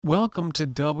Welcome to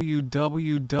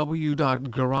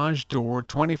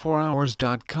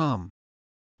www.garagedoor24hours.com.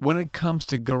 When it comes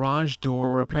to garage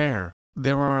door repair,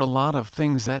 there are a lot of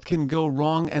things that can go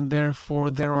wrong, and therefore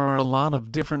there are a lot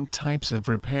of different types of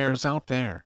repairs out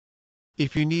there.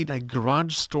 If you need a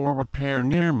garage door repair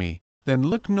near me, then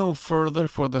look no further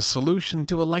for the solution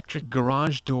to electric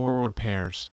garage door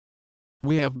repairs.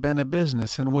 We have been a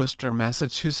business in Worcester,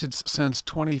 Massachusetts since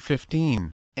 2015,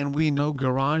 and we know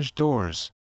garage doors.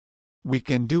 We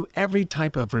can do every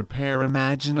type of repair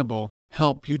imaginable,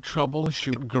 help you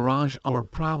troubleshoot garage door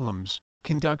problems,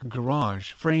 conduct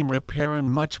garage frame repair,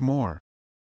 and much more.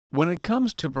 When it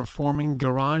comes to performing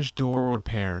garage door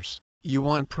repairs, you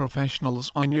want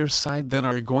professionals on your side that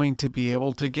are going to be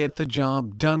able to get the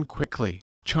job done quickly,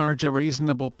 charge a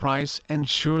reasonable price, and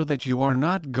ensure that you are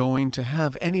not going to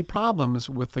have any problems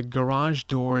with the garage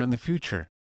door in the future.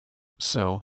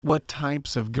 So, what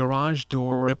types of garage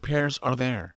door repairs are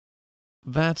there?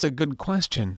 That's a good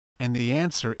question, and the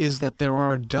answer is that there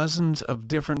are dozens of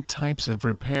different types of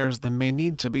repairs that may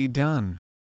need to be done.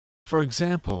 For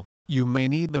example, you may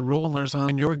need the rollers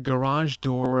on your garage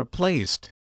door replaced.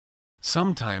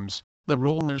 Sometimes, the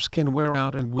rollers can wear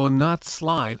out and will not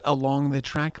slide along the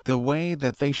track the way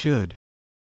that they should.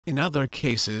 In other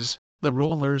cases, the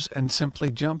rollers simply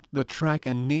jumped the track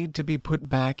and need to be put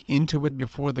back into it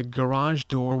before the garage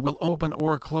door will open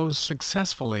or close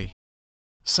successfully.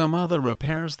 Some other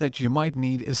repairs that you might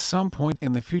need at some point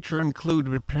in the future include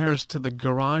repairs to the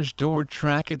garage door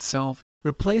track itself,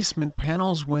 replacement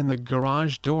panels when the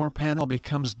garage door panel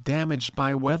becomes damaged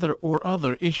by weather or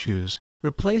other issues,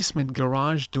 replacement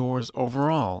garage doors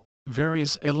overall,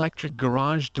 various electric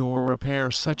garage door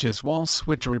repairs such as wall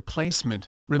switch replacement,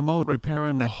 remote repair,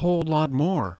 and a whole lot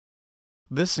more.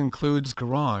 This includes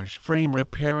garage frame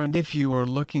repair, and if you are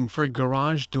looking for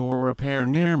garage door repair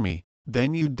near me,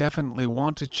 then you definitely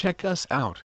want to check us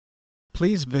out.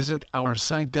 Please visit our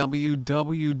site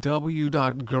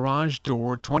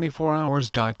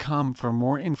www.garagedoor24hours.com for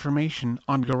more information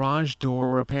on garage door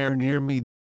repair near me.